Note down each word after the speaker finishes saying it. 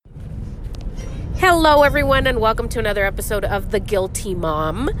Hello everyone, and welcome to another episode of The Guilty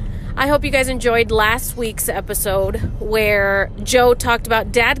Mom. I hope you guys enjoyed last week's episode where Joe talked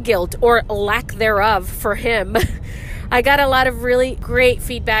about dad guilt, or lack thereof for him. I got a lot of really great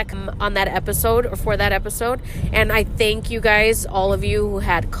feedback on that episode, or for that episode, and I thank you guys, all of you who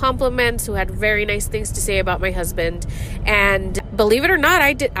had compliments, who had very nice things to say about my husband. And believe it or not,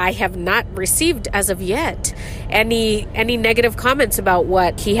 I have not received as of yet any negative comments about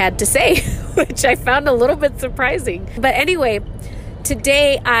what he had to say, which I found a little bit surprising. But anyway,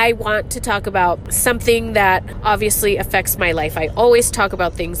 today I want to talk about something that obviously affects my life. I always talk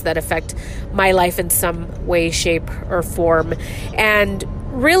about things that affect my life in some way, shape, or form. And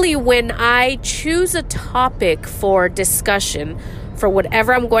really, when I choose a topic for discussion, for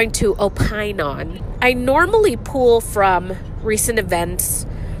whatever I'm going to opine on, I normally pull from recent events,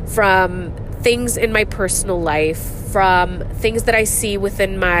 from things in my personal life, from things that I see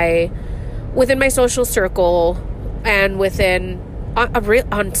within my social circle, and within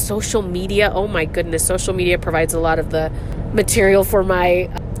on social media. Oh my goodness, social media provides a lot of the material for my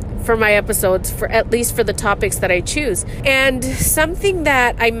episodes, for at least for the topics that I choose. And something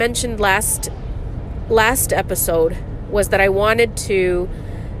that I mentioned last episode was that I wanted to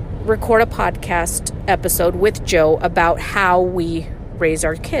record a podcast episode with Joe about how we raise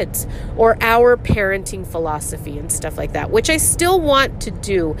our kids, or our parenting philosophy and stuff like that, which I still want to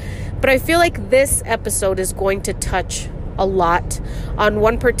do. But I feel like this episode is going to touch a lot on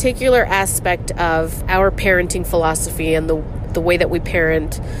one particular aspect of our parenting philosophy and the way that we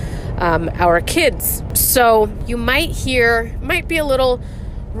parent our kids. So you might be a little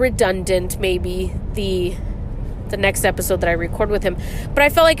redundant, maybe the next episode that I record with him, but I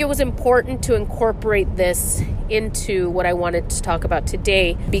felt like it was important to incorporate this into what I wanted to talk about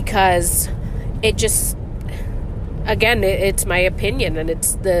today, because it's my opinion, and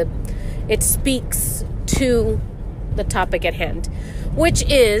it speaks to the topic at hand, which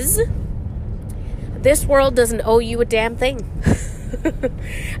is, this world doesn't owe you a damn thing.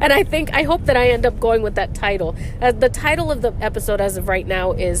 And I hope that I end up going with that title. The title of the episode as of right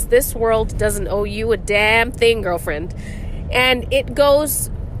now is "This World Doesn't Owe You a Damn Thing, Girlfriend." And it goes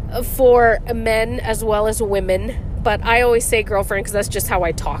for men as well as women, but I always say girlfriend because that's just how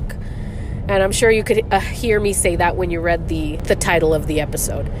I talk. And I'm sure you could hear me say that when you read the title of the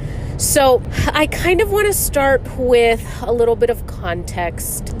episode. So I kind of want to start with a little bit of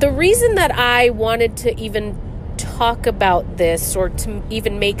context. The reason that I wanted to even talk about this, or to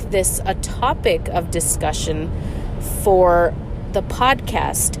even make this a topic of discussion for the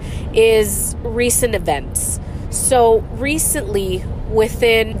podcast, is recent events. So recently,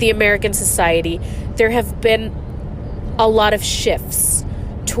 within the American society, there have been a lot of shifts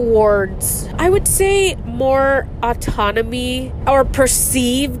towards, I would say, more autonomy, or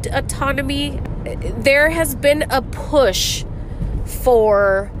perceived autonomy. There has been a push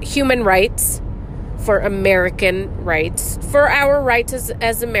for human rights, for American rights, for our rights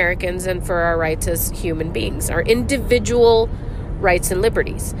as Americans, and for our rights as human beings, our individual rights and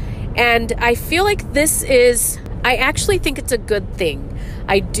liberties. And I feel like I actually think it's a good thing.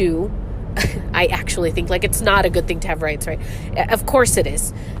 I do. I actually think, like, it's not a good thing to have rights, right? Of course it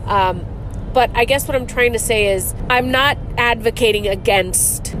is. But I guess what I'm trying to say is, I'm not advocating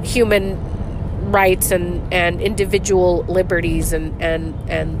against human rights and individual liberties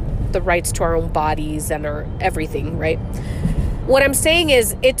and the rights to our own bodies and our everything, right? What I'm saying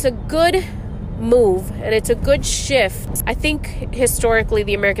is, it's a good move and it's a good shift. I think historically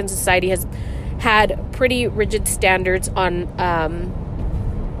the American society has had pretty rigid standards on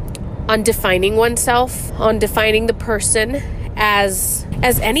defining oneself, on defining the person as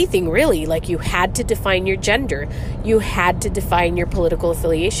anything, really. Like, you had to define your gender, you had to define your political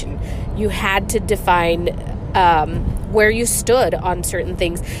affiliation, you had to define where you stood on certain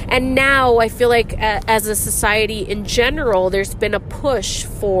things. And now I feel like as a society in general, there's been a push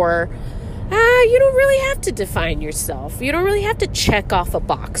for you don't really have to define yourself. You don't really have to check off a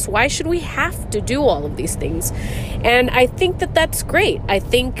box. Why should we have to do all of these things? And I think that that's great. I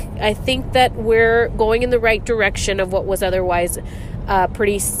think that we're going in the right direction of what was otherwise a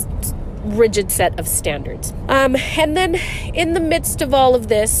pretty rigid set of standards. And then in the midst of all of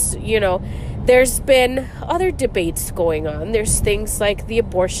this, there's been other debates going on. There's things like the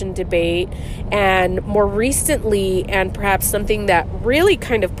abortion debate, and more recently, and perhaps something that really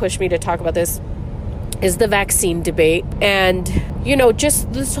kind of pushed me to talk about this, is the vaccine debate. And,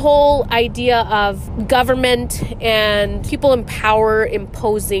 just this whole idea of government and people in power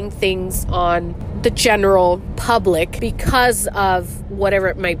imposing things on the general public because of whatever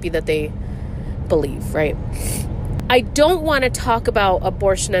it might be that they believe, right? I don't want to talk about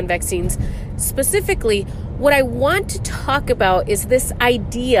abortion and vaccines specifically, what I want to talk about is this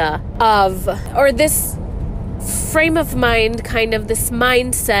idea of, or this frame of mind, kind of this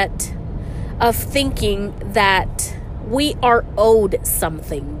mindset of thinking that we are owed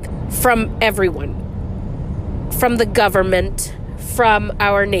something from everyone, from the government, from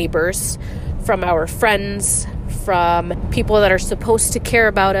our neighbors, from our friends, from people that are supposed to care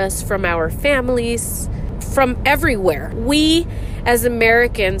about us, from our families, from everywhere. We as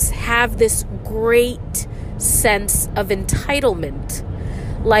Americans have this great sense of entitlement,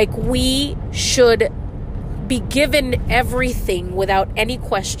 like we should be given everything without any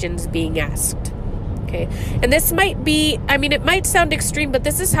questions being asked. Okay. And this might be, it might sound extreme, but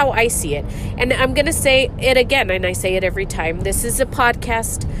this is how I see it. And I'm going to say it again, and I say it every time. This is a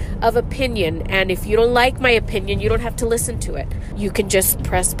podcast of opinion. And if you don't like my opinion, you don't have to listen to it. You can just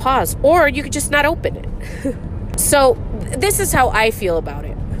press pause, or you could just not open it. So this is how I feel about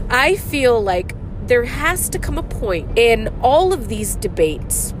it. I feel like there has to come a point in all of these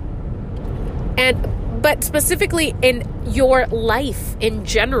debates, but specifically in your life in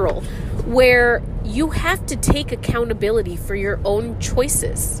general, where you have to take accountability for your own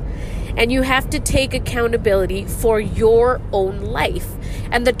choices, and you have to take accountability for your own life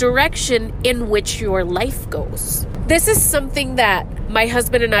and the direction in which your life goes. This is something that my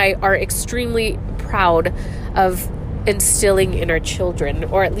husband and I are extremely proud of instilling in our children,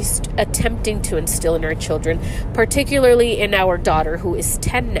 or at least attempting to instill in our children, particularly in our daughter, who is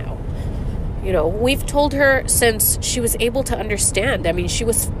 10 now. We've told her since she was able to understand. I believe she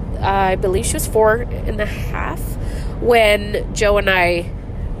was 4.5 when Joe and I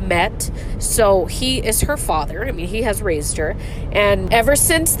met. So he is her father. He has raised her. And ever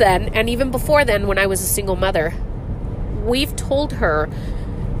since then, and even before then, when I was a single mother, we've told her,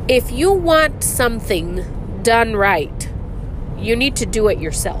 if you want something done right, you need to do it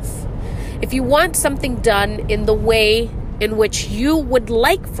yourself. If you want something done in the way in which you would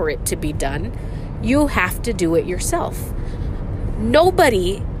like for it to be done, you have to do it yourself.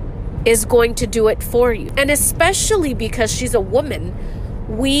 Nobody is going to do it for you. And especially because she's a woman,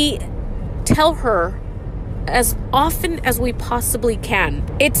 we tell her as often as we possibly can,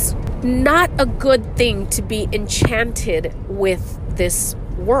 it's not a good thing to be enchanted with this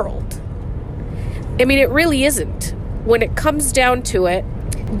world. It really isn't. When it comes down to it,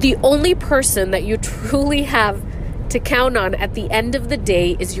 the only person that you truly have to count on at the end of the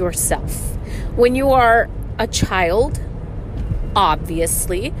day is yourself. When you are a child,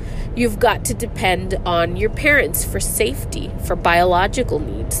 obviously, you've got to depend on your parents for safety, for biological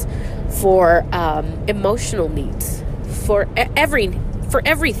needs, for emotional needs, for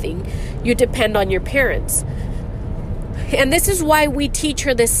everything. You depend on your parents. And this is why we teach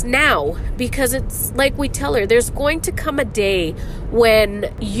her this now, because it's like we tell her, there's going to come a day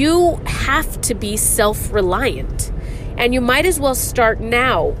when you have to be self-reliant. And you might as well start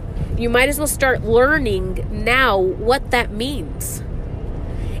now. You might as well start learning now what that means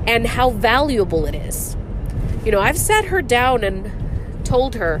and how valuable it is. I've sat her down and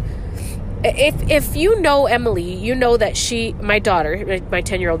told her, if you know Emily, you know that my daughter, my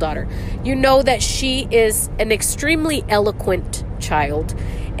 10-year-old daughter, you know that she is an extremely eloquent child,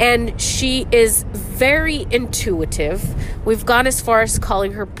 and she is very intuitive. We've gone as far as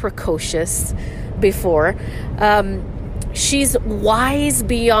calling her precocious before. She's wise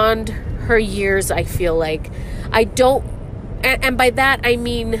beyond her years, I feel like. And by that I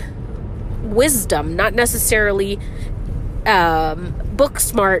mean wisdom, not necessarily book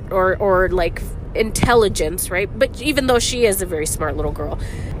smart or like intelligence, right? But even though she is a very smart little girl,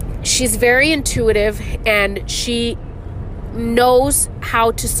 she's very intuitive, and she knows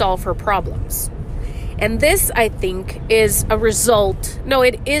how to solve her problems. And this, I think, is a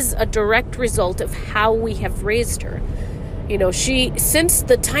direct result of how we have raised her. Since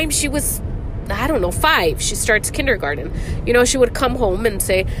the time she was, 5, she starts kindergarten. She would come home and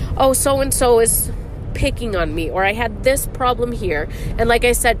say, oh, so-and-so is picking on me, or I had this problem here. And like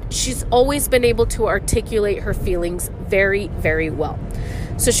I said, she's always been able to articulate her feelings very, very well.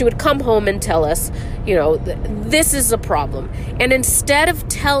 So she would come home and tell us, this is a problem. And instead of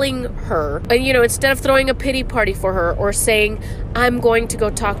telling her, instead of throwing a pity party for her or saying, I'm going to go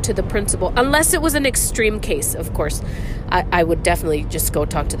talk to the principal, unless it was an extreme case, of course, I would definitely just go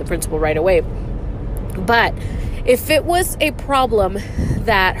talk to the principal right away. But if it was a problem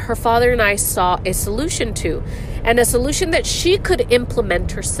that her father and I saw a solution to, and a solution that she could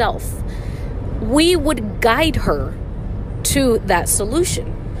implement herself, we would guide her to that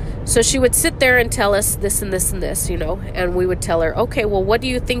solution. So she would sit there and tell us this and this and this, and we would tell her, okay, well, what do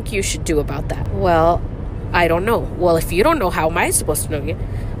you think you should do about that? Well, I don't know. Well, if you don't know, how am I supposed to know?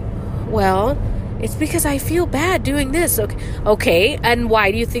 well, it's because I feel bad doing this. Okay, and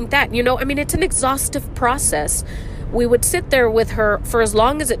why do you think that? It's an exhaustive process. We would sit there with her for as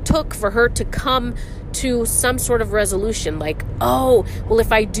long as it took for her to come to some sort of resolution. Like, oh, well,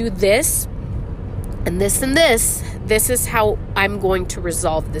 if I do this and this and this is how I'm going to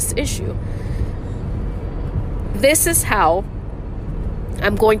resolve this issue. This is how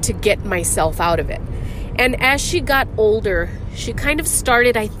I'm going to get myself out of it. And as she got older, she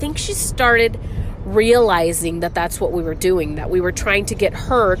started realizing that that's what we were doing, that we were trying to get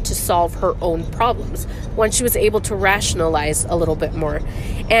her to solve her own problems once she was able to rationalize a little bit more.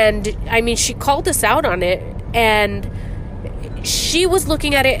 And she called us out on it, and she was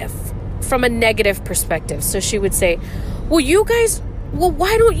looking at it from a negative perspective. So she would say,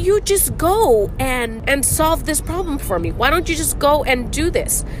 why don't you just go and solve this problem for me? Why don't you just go and do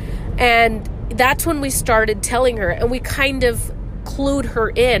this? And that's when we started telling her, and we kind of clued her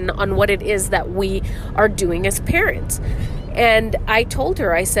in on what it is that we are doing as parents. And I told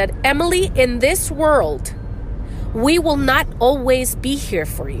her, I said, Emily, in this world, we will not always be here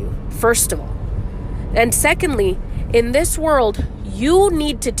for you, first of all. And secondly, in this world, you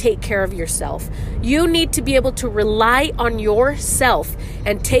need to take care of yourself. You need to be able to rely on yourself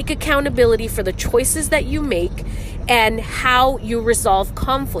and take accountability for the choices that you make and how you resolve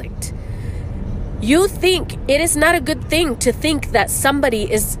conflict. You think it is not a good thing to think that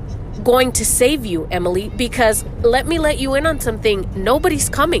somebody is going to save you, Emily, because let me let you in on something. Nobody's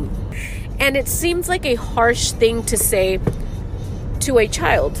coming. And it seems like a harsh thing to say to a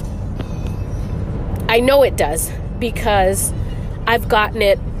child. I know it does, because I've gotten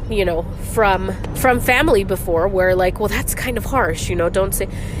it, from family before, where like, well, that's kind of harsh, don't say.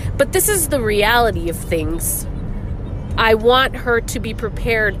 But this is the reality of things. I want her to be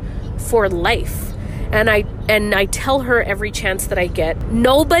prepared for life. And I tell her every chance that I get,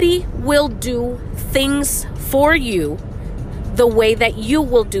 nobody will do things for you the way that you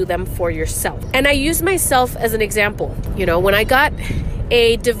will do them for yourself. And I use myself as an example. When I got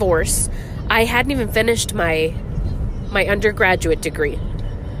a divorce, I hadn't even finished my undergraduate degree.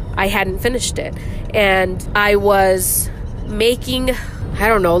 I hadn't finished it. And I was making,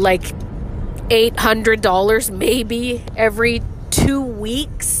 like $800 maybe every 2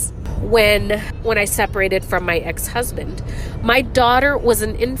 weeks when I separated from my ex-husband. My daughter was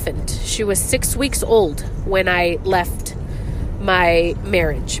an infant. She was 6 weeks old when I left my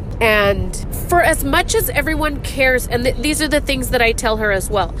marriage. And for as much as everyone cares, and these are the things that I tell her as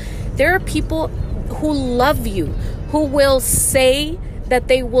well, there are people who love you, who will say that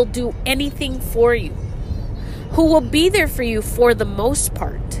they will do anything for you, who will be there for you for the most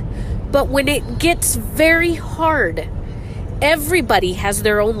part. But when it gets very hard, everybody has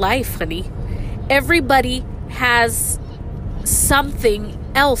their own life, honey. Everybody has something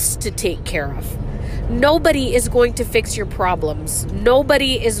else to take care of. Nobody is going to fix your problems.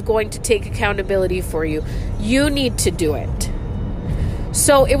 Nobody is going to take accountability for you. You need to do it.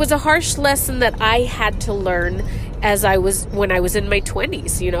 So it was a harsh lesson that I had to learn when I was in my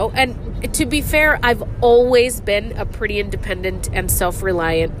 20s, And to be fair, I've always been a pretty independent and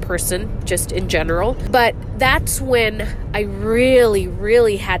self-reliant person, just in general. But that's when I really,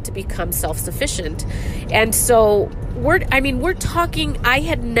 really had to become self-sufficient. And so we're talking, I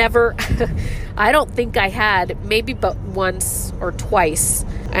had never, I don't think I had, maybe but once or twice.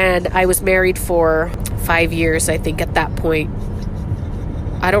 And I was married for 5 years, I think, at that point.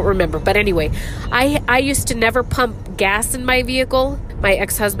 I don't remember. But anyway, I used to never pump gas in my vehicle. My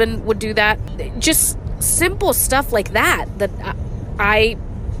ex-husband would do that. Just simple stuff like that I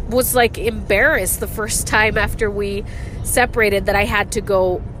was like embarrassed the first time after we separated that I had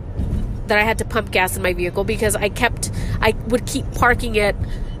to pump gas in my vehicle, because I would keep parking it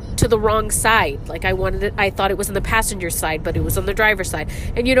to the wrong side. Like I thought it was on the passenger side, but it was on the driver's side.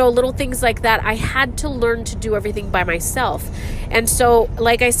 And little things like that. I had to learn to do everything by myself. And so,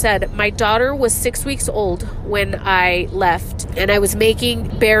 like I said, my daughter was 6 weeks old when I left, and I was making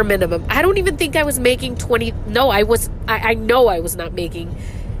bare minimum. I don't even think I was making I know I was not making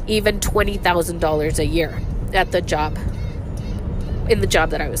even $20,000 a year at the job, in the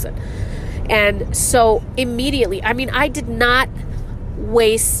job that I was in. And so immediately, I did not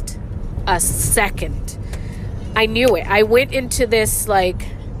waste a second. I knew it. I went into this like,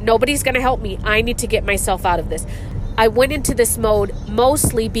 nobody's going to help me. I need to get myself out of this. I went into this mode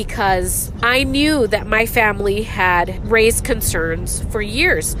mostly because I knew that my family had raised concerns for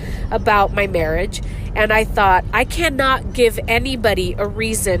years about my marriage. And I thought, I cannot give anybody a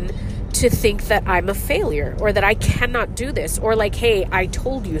reason to think that I'm a failure or that I cannot do this, or like, hey, I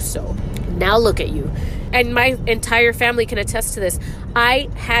told you so. Now look at you. And my entire family can attest to this. I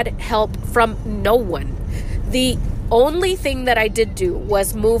had help from no one. The only thing that I did do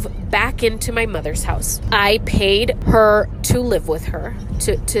was move back into my mother's house. I paid her to live with her,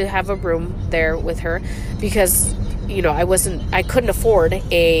 to have a room there with her, because, I couldn't afford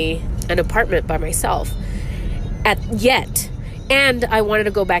an apartment by myself yet. And I wanted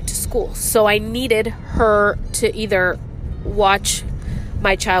to go back to school. So I needed her to either watch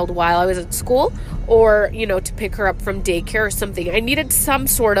my child while I was at school, or, to pick her up from daycare or something. I needed some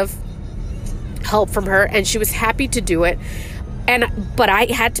sort of help from her, and she was happy to do it. But I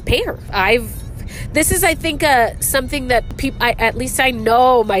had to pay her. This is, I think, something that at least I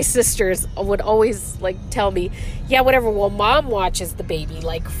know my sisters would always tell me, yeah, whatever. Well, mom watches the baby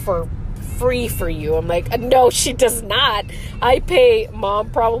for free for you. I'm like, no, she does not. I pay mom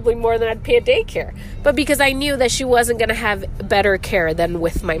probably more than I'd pay a daycare. But because I knew that she wasn't going to have better care than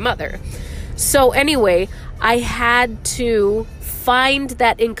with my mother. So anyway, I had to find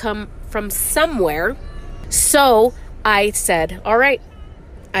that income from somewhere. So I said, all right,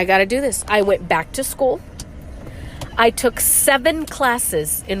 I got to do this. I went back to school. I took 7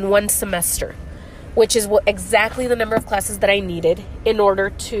 classes in one semester, which is exactly the number of classes that I needed in order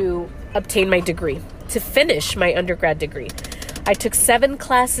to obtain my degree, to finish my undergrad degree. I took 7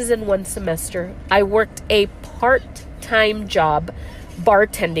 classes in one semester. I worked a part-time job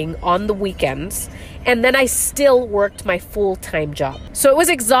bartending on the weekends, and then I still worked my full-time job. So it was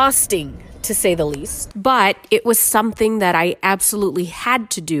exhausting, to say the least, but it was something that I absolutely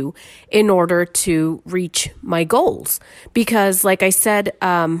had to do in order to reach my goals. Because like I said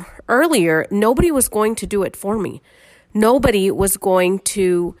earlier, nobody was going to do it for me. Nobody was going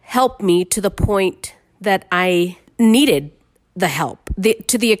to help me to the point that I needed the help,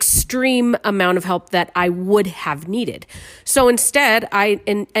 to the extreme amount of help that I would have needed. So instead,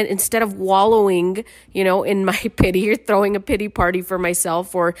 instead of wallowing, in my pity, or throwing a pity party for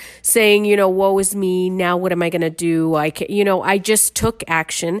myself, or saying, woe is me, now what am I going to do? I just took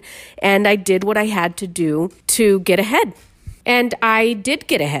action, and I did what I had to do to get ahead. And I did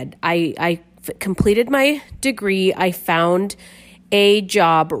get ahead. I completed my degree. I found a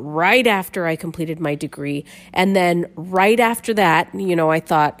job right after I completed my degree. And then right after that, I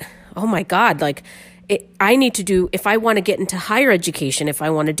thought, oh my God, I need to do, if I want to get into higher education, if I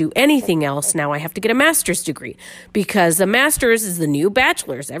want to do anything else, now I have to get a master's degree, because a master's is the new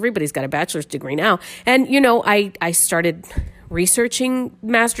bachelor's. Everybody's got a bachelor's degree now. And, I started researching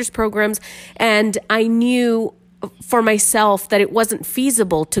master's programs, and I knew for myself that it wasn't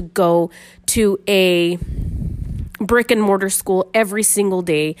feasible to go to a brick and mortar school every single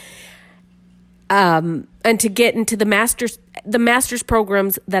day, and to get into the master's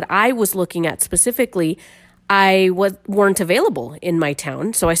programs that I was looking at specifically, weren't available in my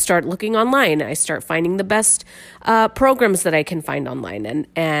town. So I start looking online. I start finding the best programs that I can find online,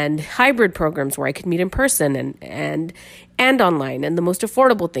 and hybrid programs where I could meet in person and online, and the most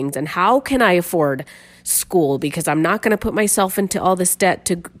affordable things. And how can I afford school? Because I'm not going to put myself into all this debt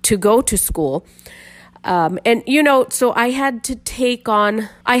to go to school. So I had to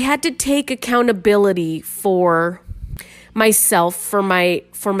take accountability for myself, for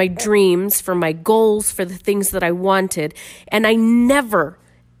my dreams, for my goals, for the things that I wanted. And I never,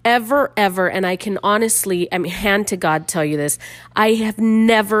 ever, ever, and I can honestly, hand to God tell you this, I have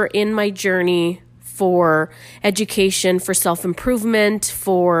never in my journey for education, for self-improvement,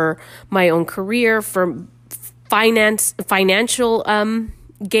 for my own career, for financial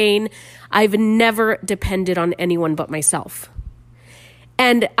gain, I've never depended on anyone but myself.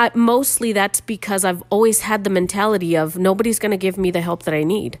 And mostly that's because I've always had the mentality of nobody's going to give me the help that I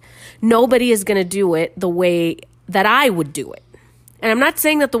need. Nobody is going to do it the way that I would do it. And I'm not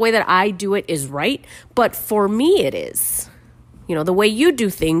saying that the way that I do it is right, but for me it is. The way you do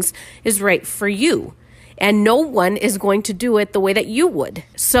things is right for you. And no one is going to do it the way that you would.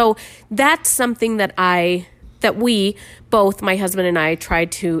 So that's something that we, both my husband and I,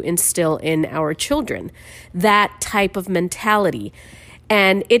 tried to instill in our children, that type of mentality.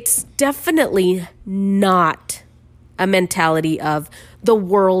 And it's definitely not a mentality of the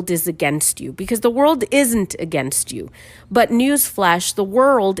world is against you, because the world isn't against you. But newsflash, the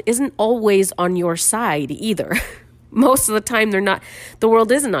world isn't always on your side either. Most of the time the world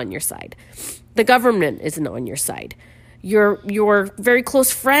isn't on your side. The government isn't on your side. Your very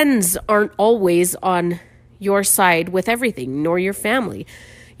close friends aren't always on your side with everything, nor your family.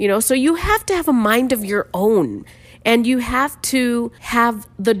 So you have to have a mind of your own, and you have to have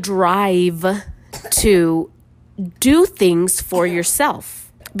the drive to do things for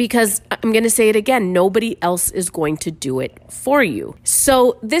yourself. because I'm going to say it again, nobody else is going to do it for you.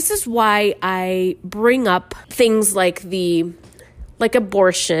 So this is why I bring up things like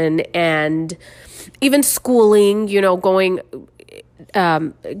abortion and even schooling, going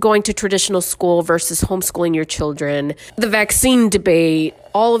to traditional school versus homeschooling your children, the vaccine debate,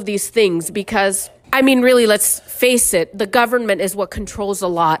 all of these things, because really, let's face it, the government is what controls a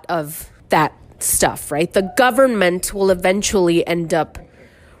lot of that stuff, right? The government will eventually end up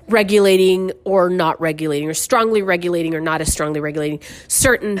regulating or not regulating, or strongly regulating or not as strongly regulating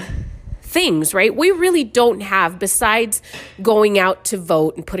certain things, right? We really don't have, besides going out to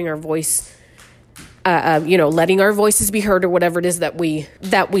vote and putting our voice, letting our voices be heard, or whatever it is that we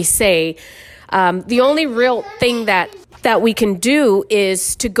say. The only real thing that we can do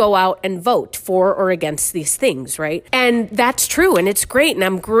is to go out and vote for or against these things, right? And that's true, and it's great,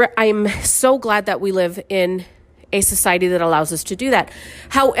 and I'm so glad that we live in a society that allows us to do that.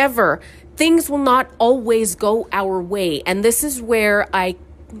 However, things will not always go our way, and this is where I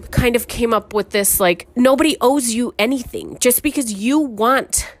kind of came up with this, nobody owes you anything. Just because you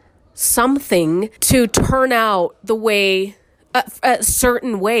want something to turn out the way a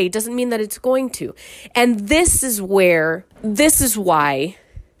certain way doesn't mean that it's going to. And this is why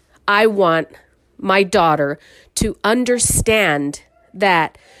I want my daughter to understand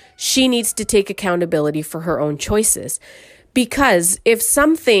that she needs to take accountability for her own choices. Because if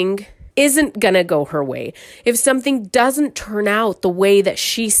something isn't going to go her way, if something doesn't turn out the way that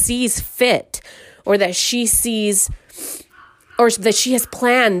she sees fit, or that she sees, or that she has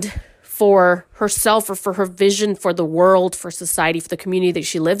planned for herself, or for her vision for the world, for society, for the community that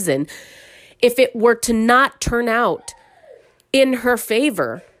she lives in, if it were to not turn out in her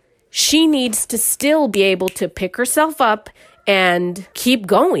favor, she needs to still be able to pick herself up and keep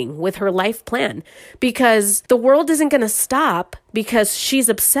going with her life plan, because the world isn't going to stop because she's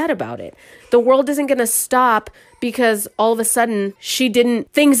upset about it. The world isn't going to stop because all of a sudden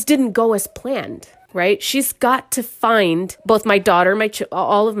things didn't go as planned. Right? She's got to find, both my daughter,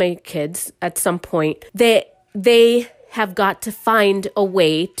 all of my kids at some point, they have got to find a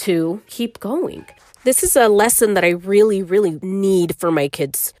way to keep going. This is a lesson that I really, really need for my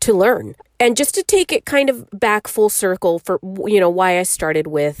kids to learn. And just to take it kind of back full circle for, why I started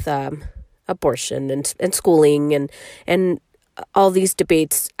with abortion and schooling and all these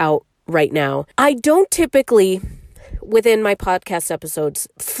debates out right now. I don't typically, within my podcast episodes,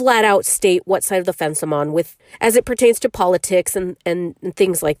 flat out state what side of the fence I'm on as it pertains to politics and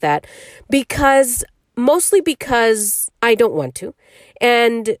things like that, mostly because I don't want to.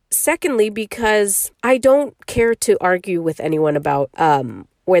 And secondly, because I don't care to argue with anyone about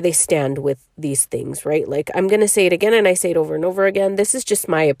where they stand with these things, right? I'm going to say it again, and I say it over and over again. This is just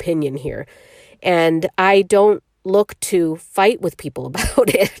my opinion here. And I don't look to fight with people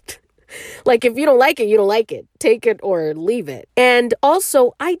about it. If you don't like it, you don't like it. Take it or leave it. And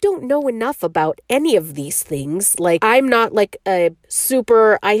also, I don't know enough about any of these things. I'm not I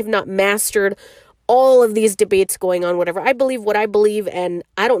have not mastered all of these debates going on, whatever. I believe what I believe, and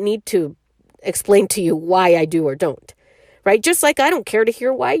I don't need to explain to you why I do or don't. Right? Just like I don't care to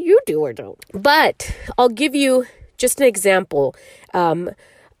hear why you do or don't. But I'll give you just an example.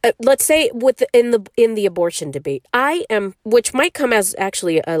 Let's say in the abortion debate, which might come as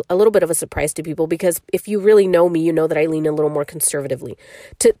actually a little bit of a surprise to people, because if you really know me, you know that I lean a little more conservatively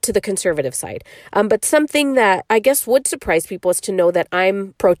to the conservative side. But something that I guess would surprise people is to know that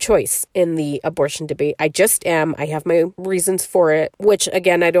I'm pro-choice in the abortion debate. I just am. I have my reasons for it, which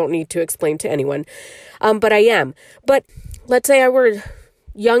again, I don't need to explain to anyone. But I am. But let's say I were a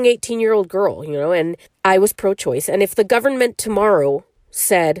young 18-year-old girl, and I was pro-choice. And if the government tomorrow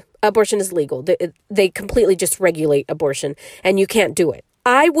said abortion is legal, they completely just regulate abortion and you can't do it,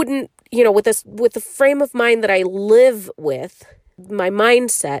 I wouldn't, with the frame of mind that I live with, my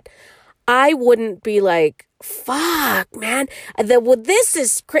mindset, I wouldn't be like, fuck, man, this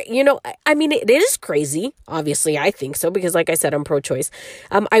is crazy. It is crazy. Obviously, I think so, because like I said, I'm pro-choice.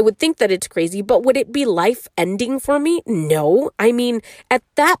 I would think that it's crazy, but would it be life ending for me? No. At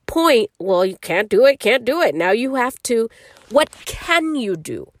that point, well, you can't do it. Now you have to. What can you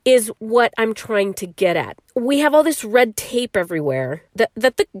do is what I'm trying to get at. We have all this red tape everywhere that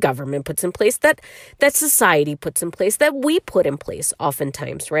the government puts in place, that society puts in place, that we put in place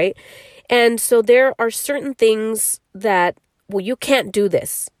oftentimes, right? And so there are certain things that, well, you can't do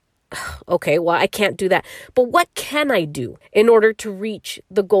this. Okay, well, I can't do that. But what can I do in order to reach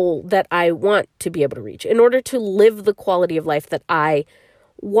the goal that I want to be able to reach, in order to live the quality of life that I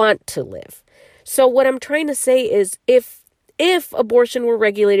want to live? So what I'm trying to say is, if abortion were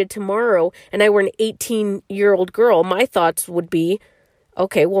regulated tomorrow and I were an 18-year-old girl, my thoughts would be,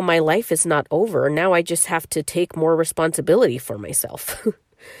 okay, well, my life is not over. Now I just have to take more responsibility for myself.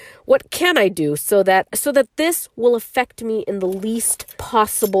 What can I do so that this will affect me in the least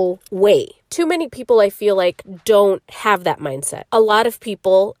possible way? Too many people, I feel like, don't have that mindset. A lot of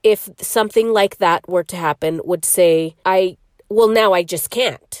people, if something like that were to happen, would say, now I just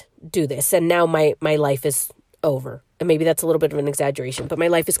can't do this. And now my life is over. And maybe that's a little bit of an exaggeration, but my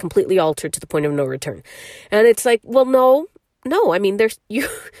life is completely altered to the point of no return. And it's like, well, no, I mean,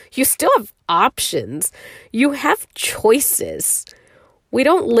 you still have options. You have choices. We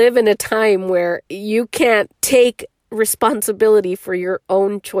don't live in a time where you can't take responsibility for your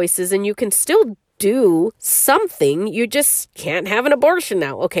own choices and you can still do something. You just can't have an abortion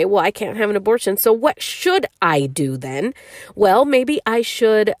now. Okay, well, I can't have an abortion. So what should I do then? Well, maybe I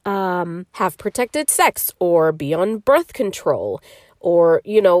should have protected sex or be on birth control or,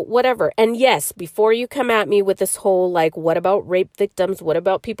 whatever. And yes, before you come at me with this whole, what about rape victims? What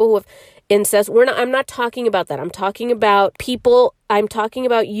about people who have incest? I'm not talking about that. I'm talking about people. I'm talking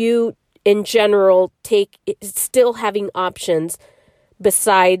about you in general, still having options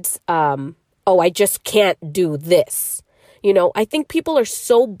besides, I just can't do this. I think people are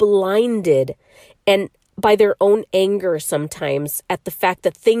so blinded and by their own anger sometimes at the fact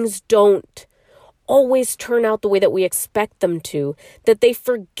that things don't always turn out the way that we expect them to, that they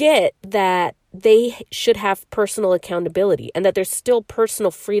forget that they should have personal accountability and that there's still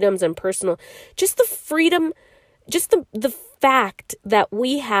personal freedoms and just the freedom, just the fact that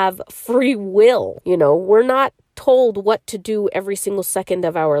we have free will, we're not told what to do every single second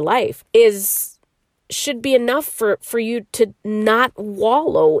of our life should be enough for you to not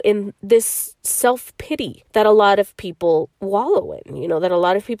wallow in this self-pity that a lot of people wallow in, that a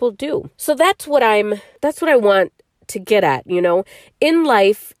lot of people do. So that's what I want to get at, In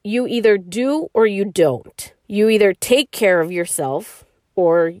life, you either do or you don't. You either take care of yourself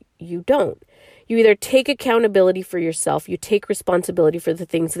or you don't. You either take accountability for yourself, you take responsibility for the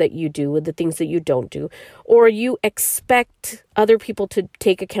things that you do and the things that you don't do, or you expect other people to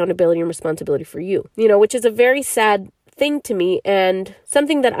take accountability and responsibility for you, which is a very sad thing to me and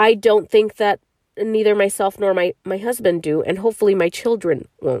something that I don't think that neither myself nor my husband do, and hopefully my children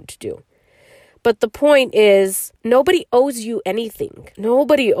won't do. But the point is, nobody owes you anything.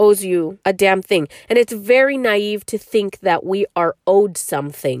 Nobody owes you a damn thing. And it's very naive to think that we are owed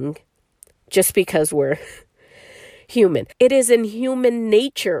something just because we're human. It is in human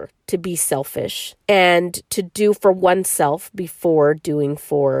nature to be selfish and to do for oneself before doing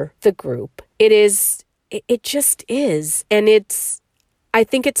for the group. It just is. And I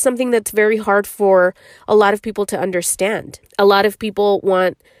think it's something that's very hard for a lot of people to understand. A lot of people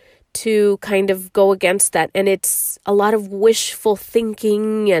want to kind of go against that. And it's a lot of wishful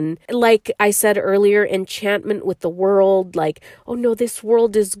thinking and, like I said earlier, enchantment with the world. Like, oh no, this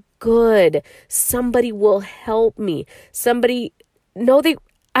world is good. Somebody will help me. Sometimes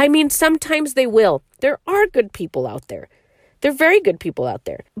they will. There are good people out there. There are very good people out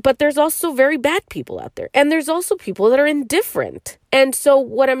there. But there's also very bad people out there. And there's also people that are indifferent. And so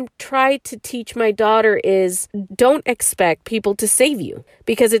what I'm trying to teach my daughter is don't expect people to save you,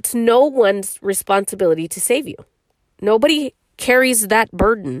 because it's no one's responsibility to save you. Nobody carries that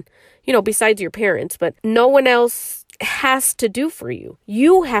burden, besides your parents, but no one else has to do for you.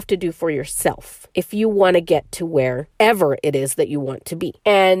 You have to do for yourself if you want to get to wherever it is that you want to be.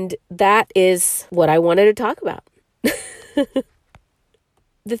 And that is what I wanted to talk about.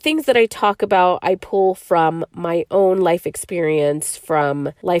 The things that I talk about, I pull from my own life experience,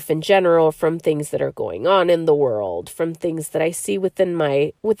 from life in general, from things that are going on in the world, from things that I see within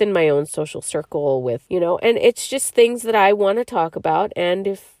my own social circle and it's just things that I want to talk about. And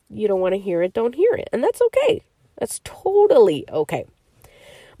if you don't want to hear it, don't hear it. And that's okay. That's totally okay.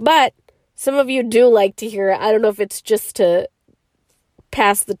 But some of you do like to hear it. I don't know if it's just to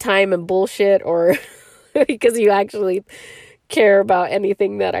pass the time and bullshit or because you actually care about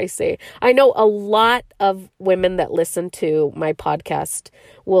anything that I say. I know a lot of women that listen to my podcast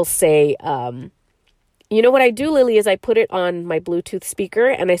will say, what I do, Lily, is I put it on my Bluetooth speaker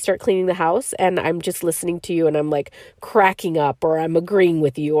and I start cleaning the house and I'm just listening to you and I'm like cracking up or I'm agreeing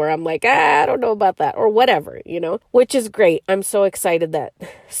with you or I'm like, I don't know about that or whatever, which is great. I'm so excited that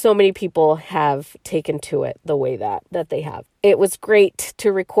so many people have taken to it the way that they have. It was great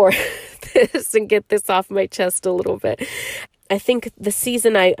to record this and get this off my chest a little bit. I think the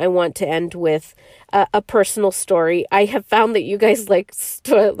season I want to end with a personal story. I have found that you guys like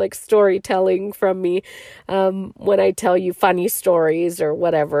storytelling from me. When I tell you funny stories or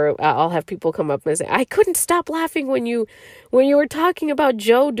whatever, I'll have people come up and say, "I couldn't stop laughing when you were talking about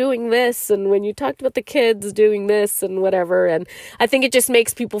Joe doing this, and when you talked about the kids doing this and whatever." And I think it just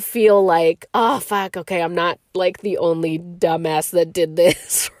makes people feel like, oh fuck, okay, I'm not like the only dumbass that did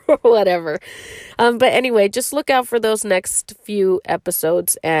this or whatever. But anyway, just look out for those next few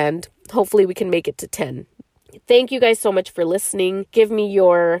episodes, and hopefully we can make it to 10. Thank you guys so much for listening. Give me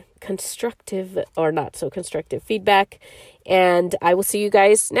your constructive or not so constructive feedback, and I will see you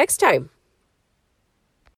guys next time.